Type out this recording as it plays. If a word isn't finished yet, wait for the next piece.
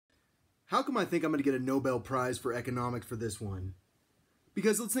How come I think I'm going to get a Nobel Prize for economics for this one?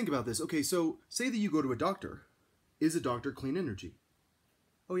 Because let's think about this. Okay, so say that you go to a doctor. Is a doctor clean energy?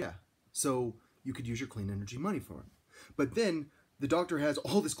 Oh yeah. So you could use your clean energy money for him. But then the doctor has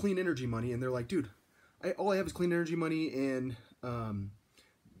all this clean energy money and they're like, dude, all I have is clean energy money, and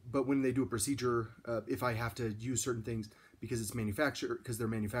but when they do a procedure, if I have to use certain things because it's manufactured, because they're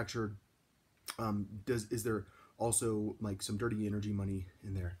manufactured, is there also like some dirty energy money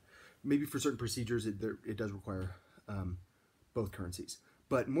in there? Maybe for certain procedures, it does require both currencies.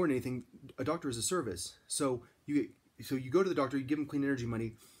 But more than anything, a doctor is a service. So you go to the doctor, you give him clean energy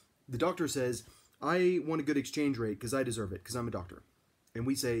money. The doctor says, I want a good exchange rate because I deserve it because I'm a doctor. And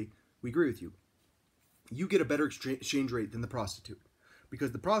we say, we agree with you. You get a better exchange rate than the prostitute.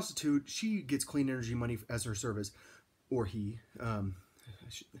 Because the prostitute, she gets clean energy money as her service. Or he. I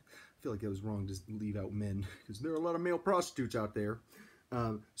feel like it was wrong to leave out men because there are a lot of male prostitutes out there.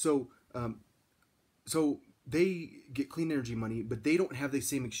 So they get clean energy money, but they don't have the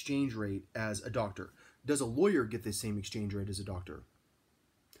same exchange rate as a doctor. Does a lawyer get the same exchange rate as a doctor?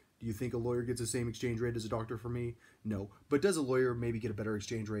 Do you think a lawyer gets the same exchange rate as a doctor for me? No. But does a lawyer maybe get a better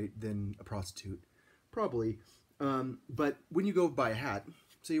exchange rate than a prostitute? Probably. But when you go buy a hat,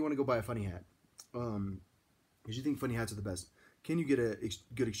 say you want to go buy a funny hat, because you think funny hats are the best, can you get a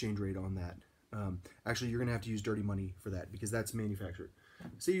good exchange rate on that? Actually, you're going to have to use dirty money for that because that's manufactured.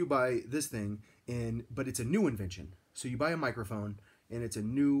 Say you buy this thing, but it's a new invention. So you buy a microphone, and it's a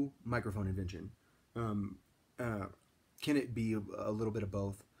new microphone invention. Can it be a little bit of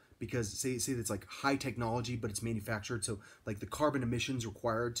both? Because say it's like high technology, but it's manufactured, so like the carbon emissions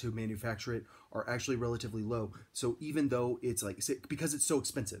required to manufacture it are actually relatively low. So even though it's like, because it's so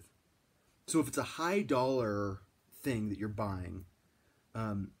expensive. So if it's a high dollar thing that you're buying,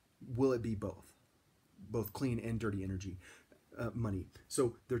 will it be both clean and dirty energy money?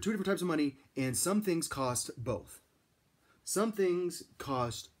 So there are two different types of money, and some things cost both. Some things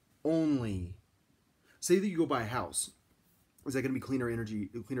cost only. Say that you go buy a house. Is that going to be cleaner energy,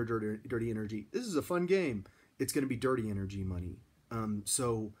 cleaner dirty energy? This is a fun game. It's going to be dirty energy money.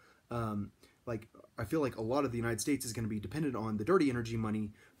 Like I feel like a lot of the United States is going to be dependent on the dirty energy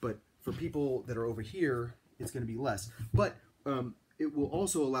money, but for people that are over here, it's going to be less. But it will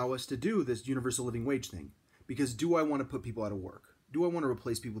also allow us to do this universal living wage thing. Because do I want to put people out of work? Do I want to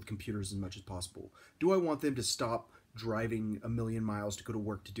replace people with computers as much as possible? Do I want them to stop driving 1,000,000 miles to go to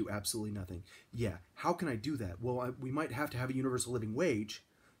work to do absolutely nothing? Yeah. How can I do that? Well, we might have to have a universal living wage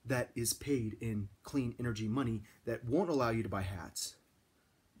that is paid in clean energy money that won't allow you to buy hats.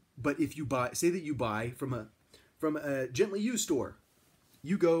 But if you buy, say that you buy from a gently used store,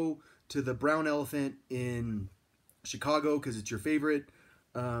 you go to the Brown Elephant in Chicago because it's your favorite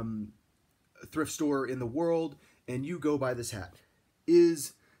thrift store in the world, and you go buy this hat.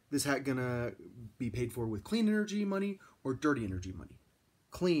 Is this hat gonna be paid for with clean energy money or dirty energy money?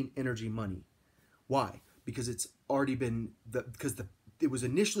 Clean energy money. Why? Because it's already been it was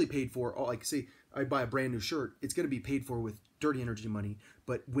initially paid for. Like say I buy a brand new shirt, it's gonna be paid for with dirty energy money.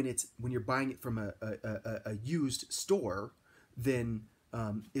 But when you're buying it from a used store, then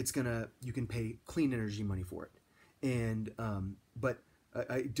you can pay clean energy money for it. And but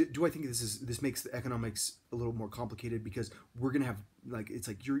do I think this makes the economics a little more complicated because we're gonna have it's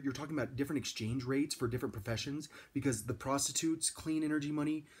like you're talking about different exchange rates for different professions because the prostitute's clean energy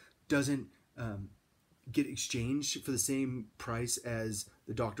money doesn't get exchanged for the same price as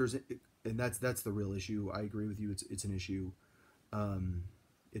the doctor's, and that's the real issue. I agree with you. It's an issue.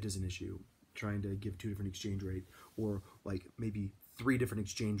 It is an issue trying to give two different exchange rate or like maybe 3 different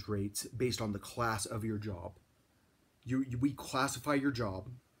exchange rates based on the class of your job. We classify your job,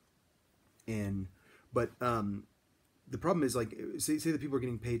 but the problem is like say that people are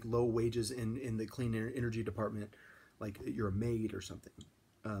getting paid low wages in the clean energy department, like you're a maid or something.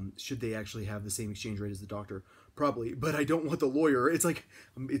 Should they actually have the same exchange rate as the doctor? Probably, but I don't want the lawyer. It's like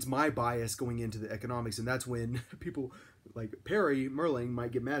it's my bias going into the economics, and that's when people like Perry Merling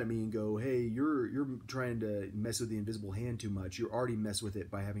might get mad at me and go, "Hey, you're trying to mess with the invisible hand too much. You're already messed with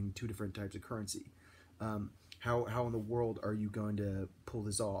it by having 2 different types of currency." How in the world are you going to pull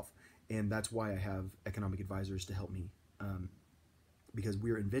this off? And that's why I have economic advisors to help me, because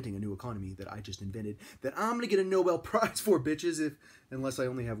we're inventing a new economy that I just invented that I'm gonna get a Nobel Prize for, bitches, unless I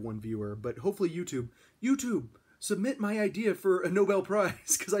only have 1 viewer. But hopefully YouTube, submit my idea for a Nobel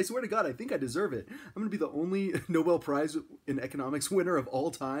Prize, because I swear to God, I think I deserve it. I'm gonna be the only Nobel Prize in economics winner of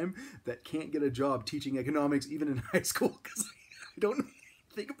all time that can't get a job teaching economics even in high school, because I don't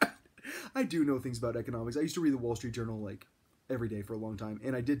think about it. I do know things about economics. I used to read the Wall Street Journal like every day for a long time,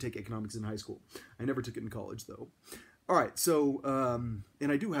 and I did take economics in high school. I never took it in college, though. All right, so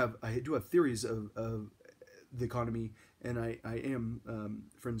and I do have theories of the economy, and I am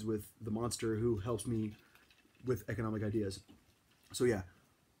friends with the monster who helps me with economic ideas. So yeah,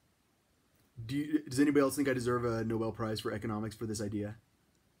 does anybody else think I deserve a Nobel Prize for economics for this idea?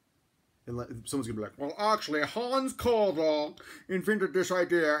 And someone's gonna be like, well, actually, Hans Kohlberg invented this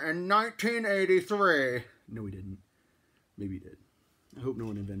idea in 1983. No, he didn't. Maybe he did. I hope no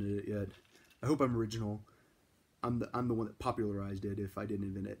one invented it yet. I hope I'm original. I'm the one that popularized it if I didn't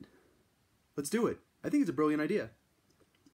invent it. Let's do it. I think it's a brilliant idea.